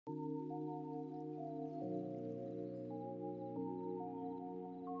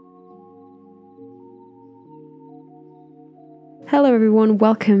Hello everyone,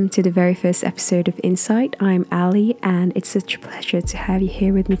 welcome to the very first episode of Insight. I'm Ali and it's such a pleasure to have you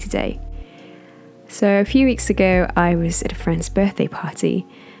here with me today. So a few weeks ago I was at a friend's birthday party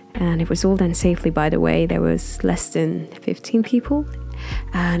and it was all done safely, by the way. There was less than 15 people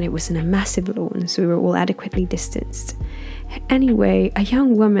and it was in a massive lawn, so we were all adequately distanced. Anyway, a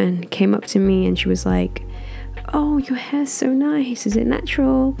young woman came up to me and she was like, "Oh, your hair's so nice, is it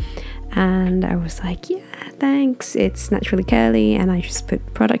natural?" And I was like, "Yeah, thanks, it's naturally curly and I just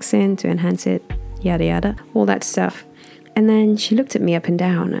put products in to enhance it, yada yada, all that stuff." And then she looked at me up and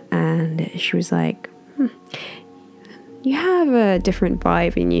down and she was like, "You have a different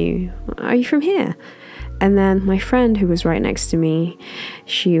vibe in you. Are you from here?" And then my friend who was right next to me,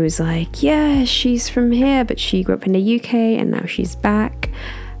 she was like, "Yeah, she's from here, but she grew up in the UK and now she's back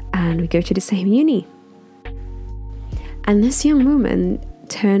and we go to the same uni." And this young woman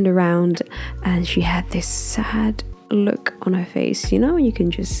turned around and she had this sad look on her face. You know, you can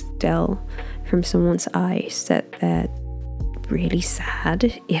just tell from someone's eyes that they're really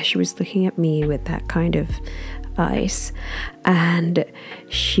sad. Yeah, she was looking at me with that kind of eyes and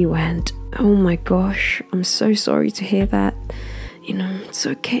she went, "Oh my gosh, I'm so sorry to hear that. You know, it's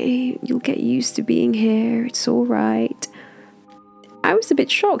okay, you'll get used to being here, it's all right." I was a bit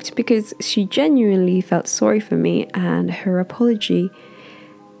shocked because she genuinely felt sorry for me and her apology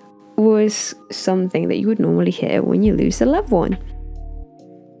was something that you would normally hear when you lose a loved one.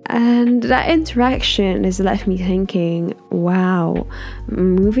 And that interaction has left me thinking, wow,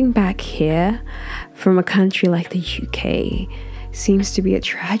 moving back here from a country like the UK seems to be a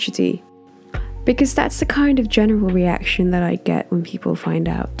tragedy. Because that's the kind of general reaction that I get when people find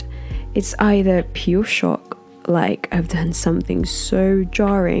out. It's either pure shock, like I've done something so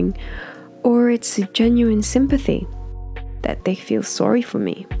jarring, or it's a genuine sympathy that they feel sorry for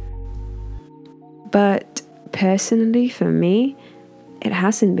me. But personally, for me, it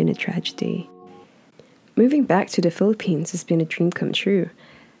hasn't been a tragedy. Moving back to the Philippines has been a dream come true.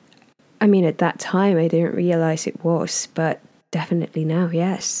 I mean, at that time, I didn't realize it was, but definitely now,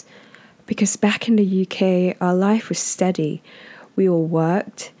 yes. Because back in the UK, our life was steady. We all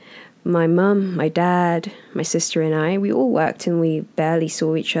worked. My mum, my dad, my sister and I, we all worked and we barely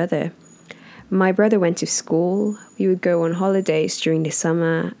saw each other. My brother went to school. We would go on holidays during the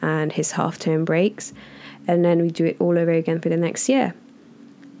summer and his half-term breaks, and then we'd do it all over again for the next year.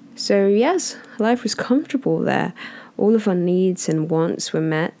 So yes, life was comfortable there. All of our needs and wants were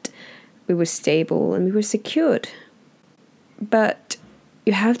met. We were stable and we were secured. But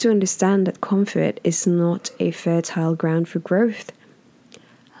you have to understand that comfort is not a fertile ground for growth.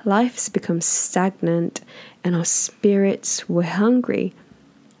 Life has become stagnant and our spirits were hungry,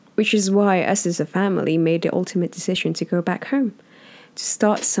 which is why us as a family made the ultimate decision to go back home, to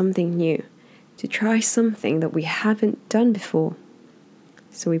start something new, to try something that we haven't done before.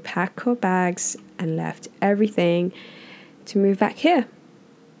 So we packed our bags and left everything to move back here.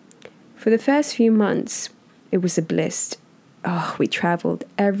 For the first few months, it was a bliss. Oh, we traveled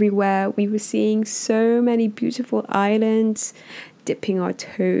everywhere. We were seeing so many beautiful islands, dipping our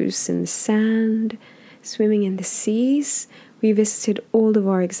toes in the sand, swimming in the seas. We visited all of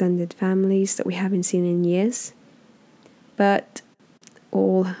our extended families that we haven't seen in years. But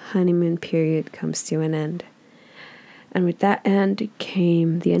all honeymoon period comes to an end. And with that end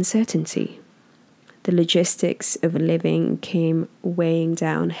came the uncertainty. The logistics of living came weighing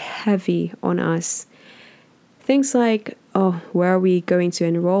down heavy on us. Things like, oh, where are we going to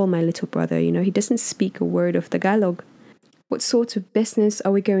enroll my little brother? You know, he doesn't speak a word of Tagalog. What sort of business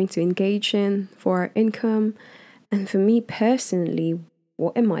are we going to engage in for our income? And for me personally,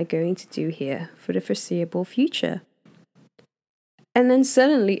 what am I going to do here for the foreseeable future? And then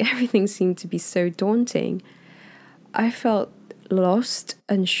suddenly everything seemed to be so daunting. I felt lost,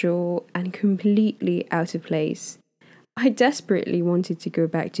 unsure, and completely out of place. I desperately wanted to go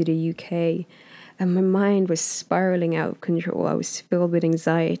back to the UK, and my mind was spiraling out of control. I was filled with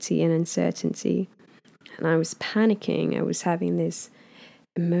anxiety and uncertainty, and I was panicking. I was having this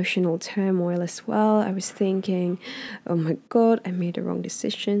emotional turmoil as well. I was thinking, oh my God, I made the wrong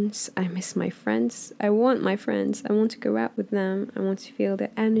decisions. I miss my friends. I want my friends. I want to go out with them. I want to feel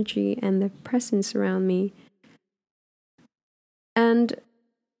their energy and their presence around me. And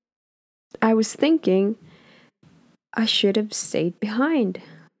I was thinking, I should have stayed behind.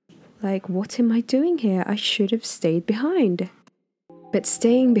 Like, what am I doing here? I should have stayed behind. But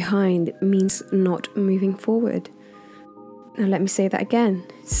staying behind means not moving forward. Now let me say that again.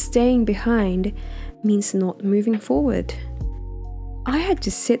 Staying behind means not moving forward. I had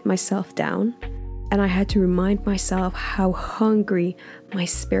to sit myself down and I had to remind myself how hungry my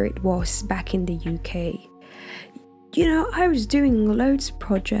spirit was back in the UK. I was doing loads of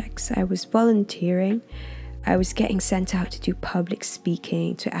projects. I was volunteering. I was getting sent out to do public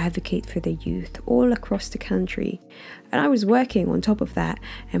speaking, to advocate for the youth all across the country. And I was working on top of that,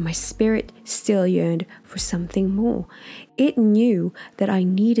 and my spirit still yearned for something more. It knew that I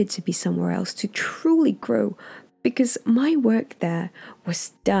needed to be somewhere else to truly grow, because my work there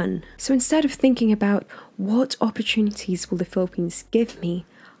was done. So instead of thinking about what opportunities will the Philippines give me,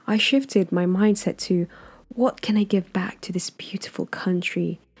 I shifted my mindset to what can I give back to this beautiful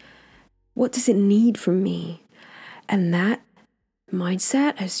country? What does it need from me? And that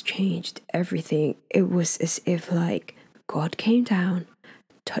mindset has changed everything. It was as if like God came down,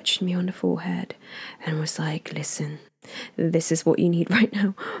 touched me on the forehead, and was like, listen, this is what you need right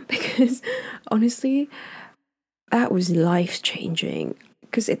now. Because honestly, that was life changing,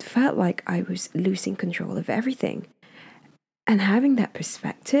 because it felt like I was losing control of everything. And having that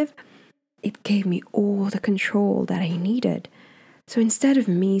perspective, it gave me all the control that I needed. So instead of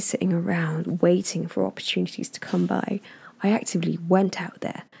me sitting around waiting for opportunities to come by, I actively went out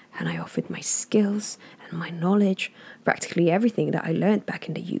there and I offered my skills and my knowledge, practically everything that I learned back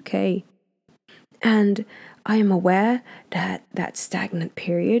in the UK. And I am aware that that stagnant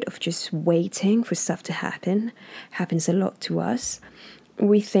period of just waiting for stuff to happen happens a lot to us.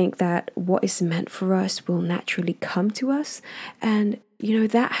 We think that what is meant for us will naturally come to us, and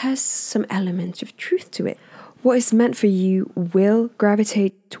that has some element of truth to it. What is meant for you will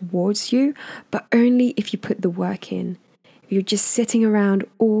gravitate towards you, but only if you put the work in. If you're just sitting around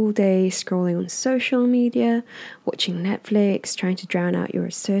all day scrolling on social media, watching Netflix, trying to drown out your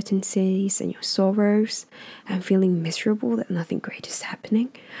uncertainties and your sorrows, and feeling miserable that nothing great is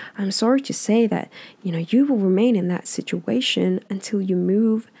happening, I'm sorry to say that, you will remain in that situation until you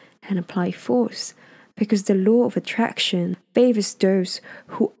move and apply force, because the law of attraction favors those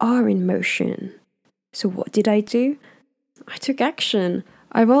who are in motion. So what did I do? I took action.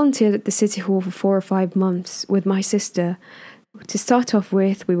 I volunteered at the City Hall for 4 or 5 months with my sister. To start off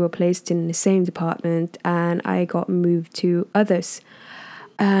with, we were placed in the same department and I got moved to others.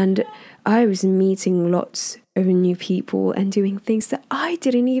 And I was meeting lots of new people and doing things that I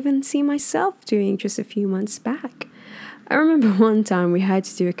didn't even see myself doing just a few months back. I remember one time we had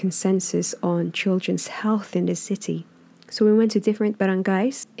to do a consensus on children's health in the city. So we went to different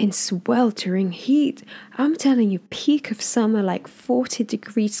barangays in sweltering heat. I'm telling you, peak of summer, like 40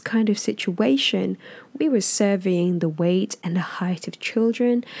 degrees kind of situation. We were surveying the weight and the height of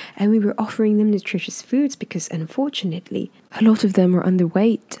children, and we were offering them nutritious foods because unfortunately, a lot of them were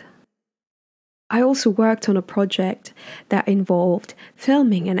underweight. I also worked on a project that involved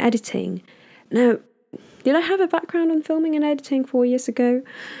filming and editing. Now, did I have a background on filming and editing 4 years ago?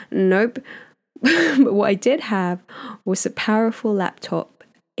 Nope. But what I did have was a powerful laptop,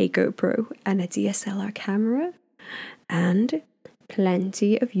 a GoPro, and a DSLR camera, and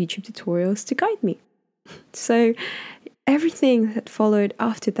plenty of YouTube tutorials to guide me. So everything that followed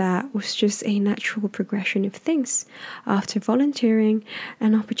after that was just a natural progression of things. After volunteering,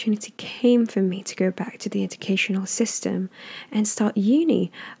 an opportunity came for me to go back to the educational system and start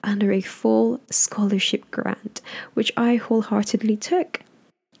uni under a full scholarship grant, which I wholeheartedly took.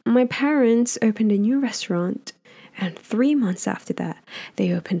 My parents opened a new restaurant, and 3 months after that,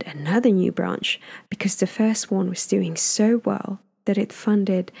 they opened another new branch because the first one was doing so well that it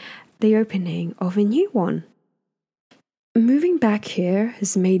funded the opening of a new one. Moving back here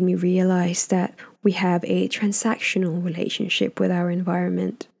has made me realize that we have a transactional relationship with our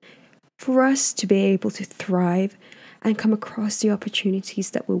environment. For us to be able to thrive and come across the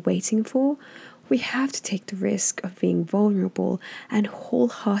opportunities that we're waiting for, we have to take the risk of being vulnerable and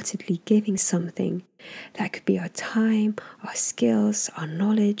wholeheartedly giving something. That could be our time, our skills, our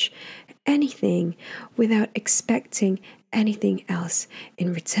knowledge, anything, without expecting anything else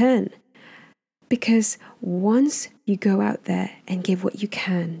in return. Because once you go out there and give what you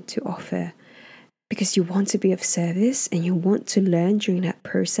can to offer, because you want to be of service and you want to learn during that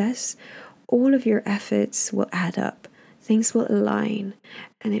process, all of your efforts will add up. Things will align,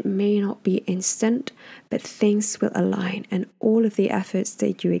 and it may not be instant, but things will align, and all of the efforts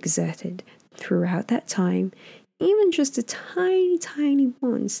that you exerted throughout that time, even just the tiny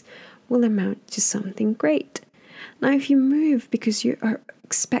ones, will amount to something great. Now, if you move because you are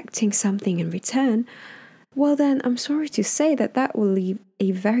expecting something in return, well then, I'm sorry to say that will leave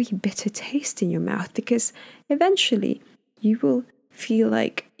a very bitter taste in your mouth, because eventually you will feel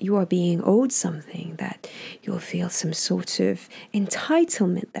like you are being owed something, that you'll feel some sort of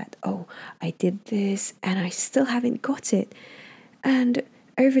entitlement that, oh, I did this and I still haven't got it. And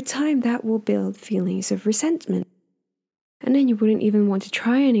over time, that will build feelings of resentment. And then you wouldn't even want to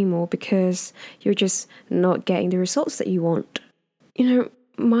try anymore because you're just not getting the results that you want.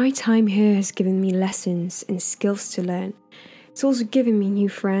 My time here has given me lessons and skills to learn. It's also given me new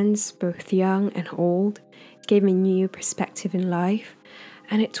friends, both young and old. It gave me a new perspective in life.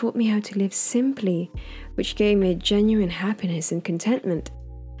 And it taught me how to live simply, which gave me a genuine happiness and contentment.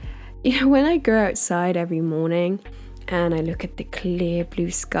 When I go outside every morning and I look at the clear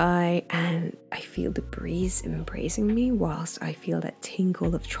blue sky and I feel the breeze embracing me whilst I feel that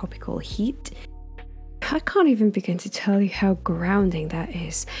tingle of tropical heat, I can't even begin to tell you how grounding that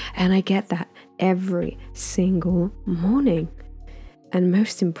is. And I get that every single morning. And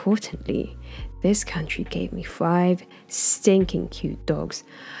most importantly, this country gave me 5 stinking cute dogs.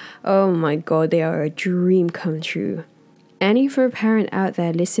 Oh my god, they are a dream come true. Any fur parent out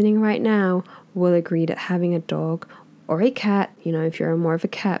there listening right now will agree that having a dog or a cat, if you're more of a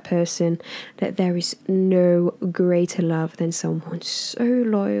cat person, that there is no greater love than someone so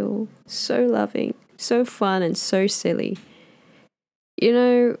loyal, so loving, so fun and so silly.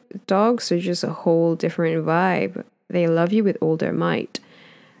 Dogs are just a whole different vibe. They love you with all their might.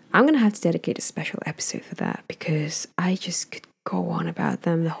 I'm going to have to dedicate a special episode for that because I just could go on about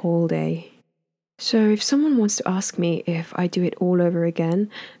them the whole day. So if someone wants to ask me if I do it all over again,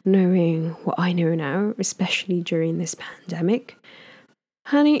 knowing what I know now, especially during this pandemic,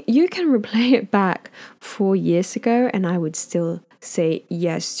 honey, you can replay it back 4 years ago and I would still say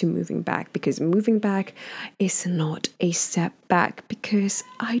yes to moving back, because moving back is not a step back, because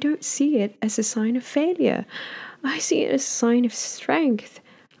I don't see it as a sign of failure. I see it as a sign of strength.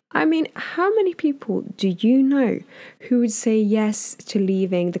 I mean, how many people do you know who would say yes to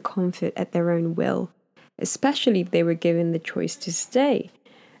leaving the comfort at their own will, especially if they were given the choice to stay?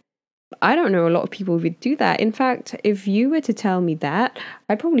 I don't know a lot of people who would do that. In fact, if you were to tell me that,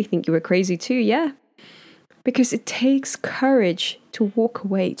 I'd probably think you were crazy too, yeah. Because it takes courage to walk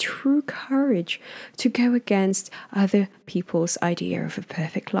away, true courage, to go against other people's idea of a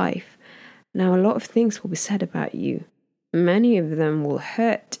perfect life. Now, a lot of things will be said about you. Many of them will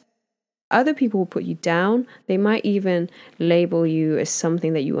hurt. Other people will put you down. They might even label you as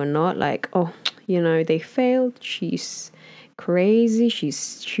something that you are not, like, they failed. She's crazy. She's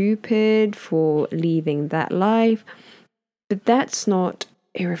stupid for leaving that life. But that's not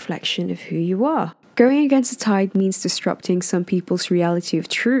a reflection of who you are. Going against the tide means disrupting some people's reality of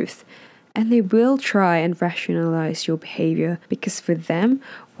truth. And they will try and rationalize your behavior because for them,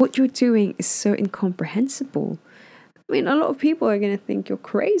 what you're doing is so incomprehensible. I mean, a lot of people are going to think you're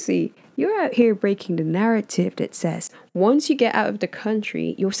crazy. You're out here breaking the narrative that says once you get out of the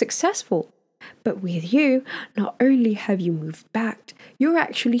country, you're successful. But with you, not only have you moved back, you're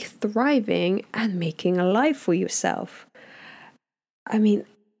actually thriving and making a life for yourself. I mean,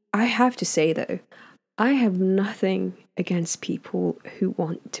 I have to say though, I have nothing against people who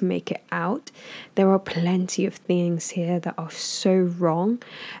want to make it out. There are plenty of things here that are so wrong,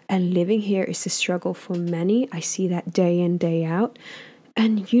 and living here is a struggle for many. I see that day in, day out.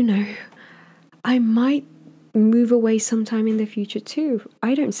 And I might move away sometime in the future too.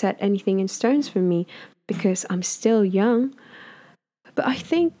 I don't set anything in stones for me because I'm still young. But I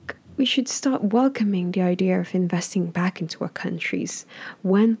think we should start welcoming the idea of investing back into our countries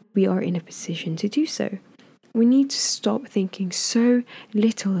when we are in a position to do so. We need to stop thinking so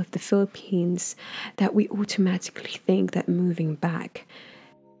little of the Philippines that we automatically think that moving back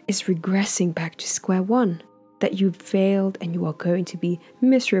is regressing back to square one, that you've failed and you are going to be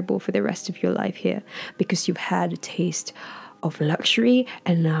miserable for the rest of your life here because you've had a taste of luxury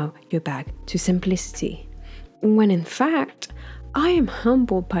and now you're back to simplicity. When in fact, I am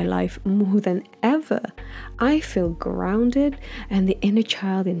humbled by life more than ever. I feel grounded and the inner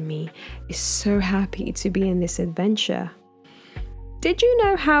child in me is so happy to be in this adventure. Did you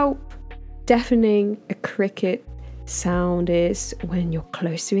know how deafening a cricket sound is when you're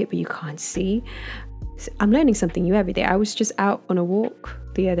close to it but you can't see? I'm learning something new every day. I was just out on a walk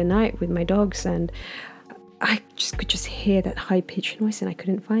the other night with my dogs and I could just hear that high-pitched noise and I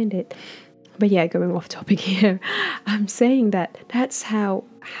couldn't find it. But yeah, going off topic here, I'm saying that that's how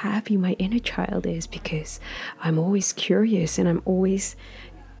happy my inner child is because I'm always curious and I'm always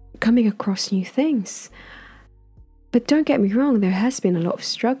coming across new things. But don't get me wrong, there has been a lot of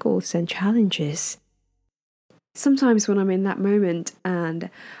struggles and challenges. Sometimes when I'm in that moment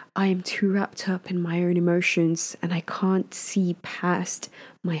and I am too wrapped up in my own emotions and I can't see past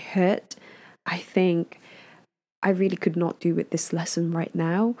my hurt, I think I really could not do with this lesson right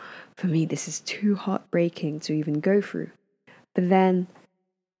now. For me, this is too heartbreaking to even go through. But then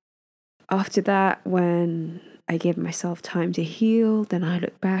after that, when I give myself time to heal, then I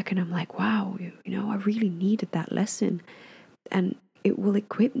look back and I'm like, wow, I really needed that lesson and it will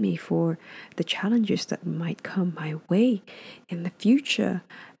equip me for the challenges that might come my way in the future.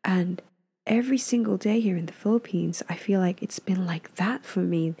 And every single day here in the Philippines, I feel like it's been like that for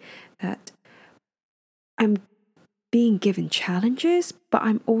me, that I'm being given challenges, but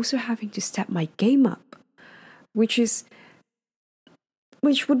I'm also having to step my game up, which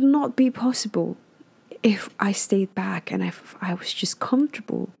would not be possible if I stayed back and if I was just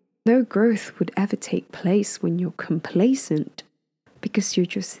comfortable. No growth would ever take place when you're complacent, because you're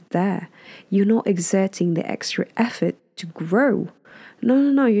just there. You're not exerting the extra effort to grow.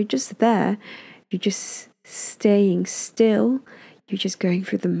 No, you're just there. You're just staying still. You're just going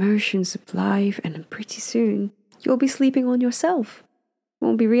through the motions of life, and pretty soon you'll be sleeping on yourself. You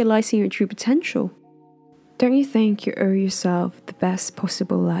won't be realizing your true potential. Don't you think you owe yourself the best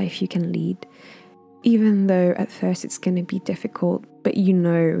possible life you can lead? Even though at first it's going to be difficult, but you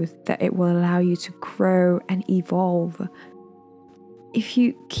know that it will allow you to grow and evolve. If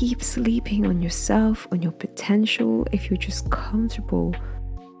you keep sleeping on yourself, on your potential, if you're just comfortable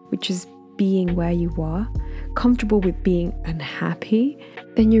with just being where you are, comfortable with being unhappy,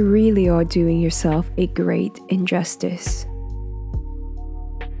 then you really are doing yourself a great injustice.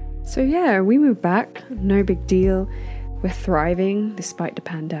 So yeah, we moved back, no big deal. We're thriving despite the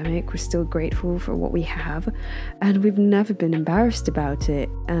pandemic. We're still grateful for what we have, and we've never been embarrassed about it.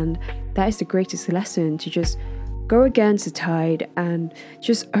 And that is the greatest lesson, to just go against the tide and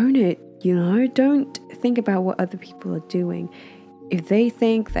just own it. Don't think about what other people are doing. If they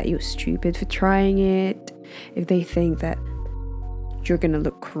think that you're stupid for trying it, if they think that you're gonna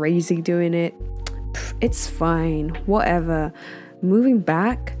look crazy doing it, it's fine, whatever. Moving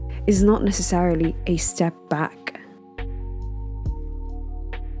back is not necessarily a step back.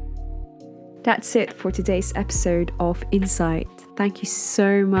 That's it for today's episode of Insight. Thank you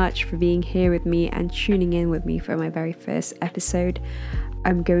so much for being here with me and tuning in with me for my very first episode.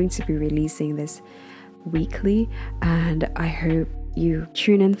 I'm going to be releasing this weekly, and I hope you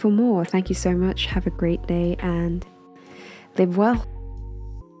tune in for more. Thank you so much. Have a great day and live well.